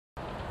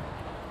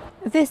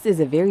This is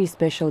a very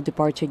special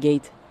departure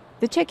gate.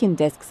 The check-in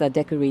desks are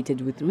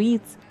decorated with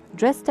wreaths,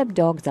 dressed-up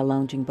dogs are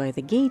lounging by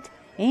the gate,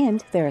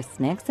 and there are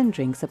snacks and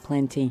drinks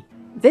aplenty.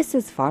 This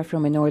is far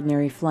from an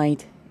ordinary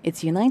flight.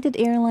 It's United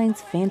Airlines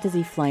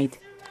Fantasy Flight,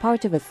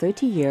 part of a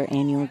 30-year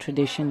annual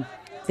tradition.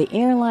 The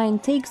airline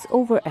takes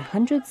over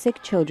 100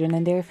 sick children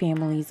and their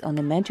families on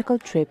a magical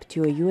trip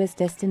to a U.S.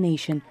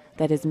 destination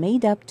that is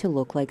made up to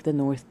look like the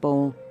North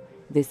Pole.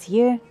 This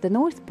year, the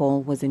North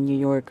Pole was in New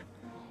York.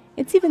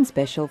 It's even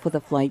special for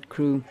the flight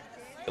crew.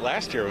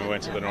 Last year we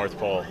went to the North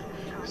Pole,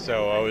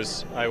 so I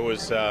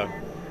was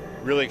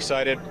really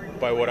excited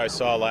by what I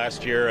saw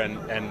last year,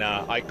 and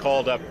I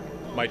called up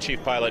my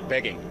chief pilot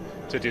begging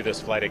to do this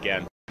flight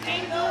again.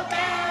 Jingle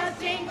bells,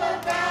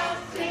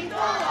 jingle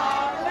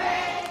all the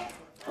way.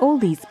 All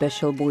these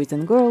special boys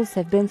and girls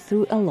have been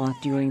through a lot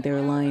during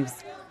their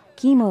lives.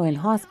 Chemo in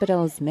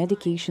hospitals,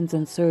 medications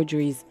and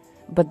surgeries.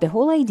 But the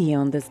whole idea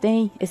on this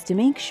day is to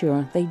make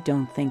sure they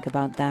don't think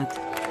about that.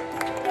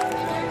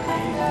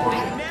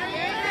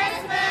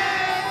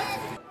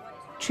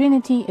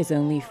 Trinity is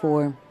only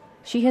 4.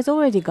 She has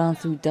already gone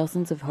through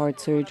dozens of heart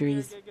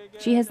surgeries.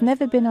 She has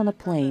never been on a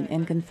plane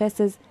and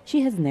confesses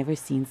she has never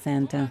seen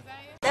Santa.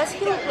 Does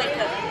he look like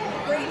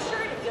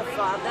your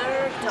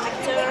father,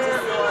 doctor,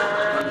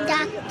 or...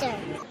 Doctor.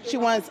 She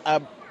wants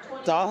a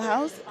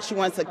dollhouse, she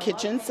wants a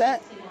kitchen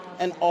set,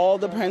 and all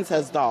the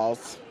princess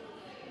dolls.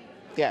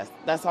 Yes,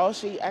 that's all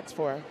she asked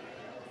for.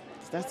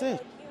 That's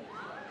it.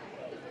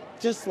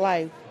 Just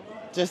life.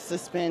 Just to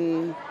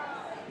spend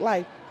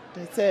life.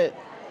 That's it.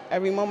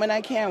 Every moment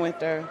I can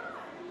with her.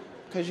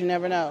 Because you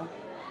never know.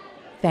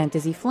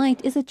 Fantasy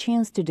Flight is a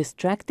chance to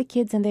distract the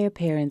kids and their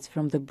parents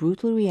from the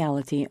brutal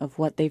reality of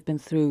what they've been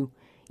through,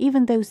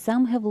 even though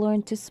some have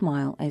learned to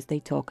smile as they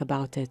talk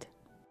about it.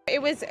 It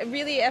was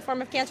really a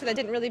form of cancer that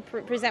didn't really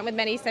present with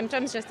many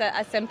symptoms, just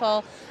a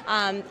simple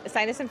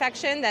sinus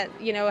infection that,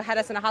 had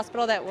us in a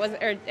hospital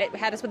it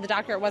had us with the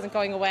doctor, it wasn't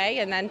going away.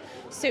 And then,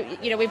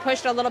 we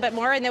pushed a little bit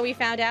more, and then we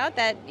found out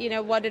that,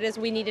 what it is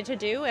we needed to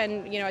do.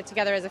 And,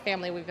 together as a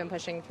family, we've been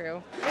pushing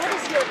through. What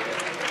is your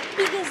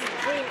biggest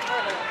dream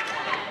ever?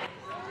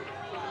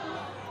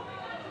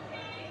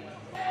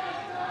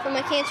 For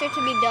my cancer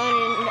to be done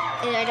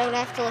and I don't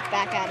have to look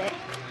back at it.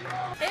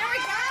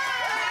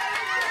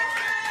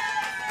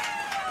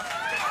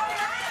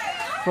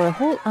 For a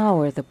whole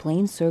hour, the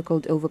plane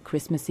circled over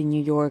Christmas in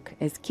New York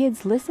as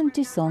kids listened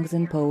to songs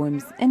and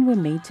poems and were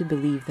made to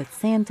believe that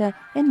Santa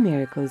and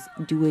miracles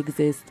do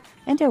exist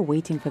and are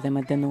waiting for them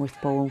at the North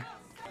Pole.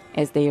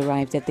 As they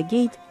arrived at the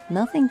gate,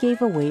 nothing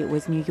gave away it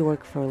was New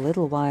York for a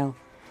little while.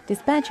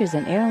 Dispatchers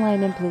and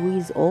airline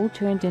employees all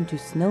turned into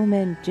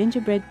snowmen,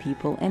 gingerbread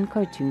people, and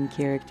cartoon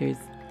characters.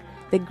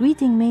 The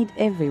greeting made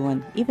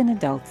everyone, even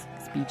adults,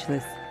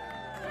 speechless.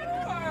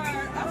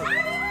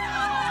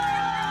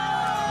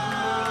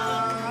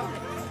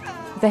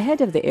 The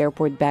head of the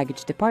airport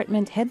baggage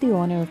department had the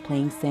honor of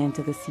playing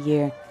Santa this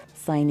year,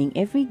 signing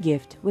every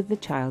gift with the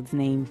child's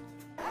name.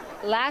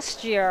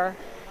 Last year,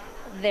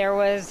 there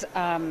was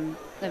a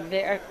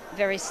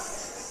very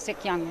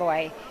sick young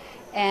boy,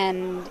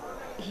 and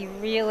he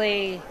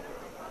really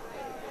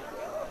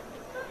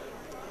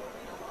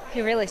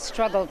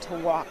struggled to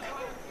walk.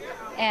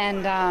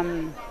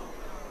 And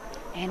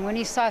when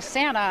he saw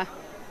Santa,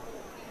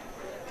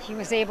 he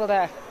was able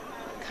to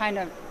kind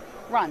of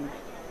run.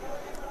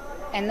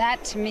 And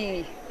that to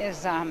me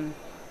is,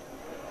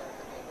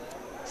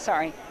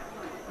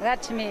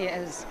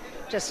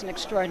 just an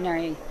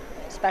extraordinary,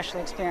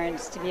 special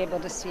experience to be able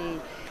to see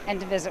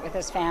and to visit with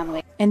his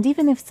family. And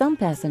even if some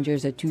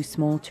passengers are too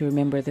small to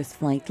remember this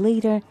flight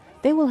later,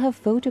 they will have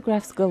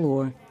photographs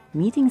galore,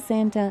 meeting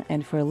Santa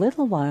and for a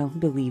little while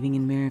believing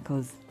in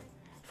miracles.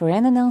 For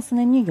Anna Nelson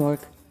in New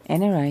York,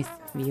 Anna Rice,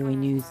 VOA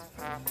News.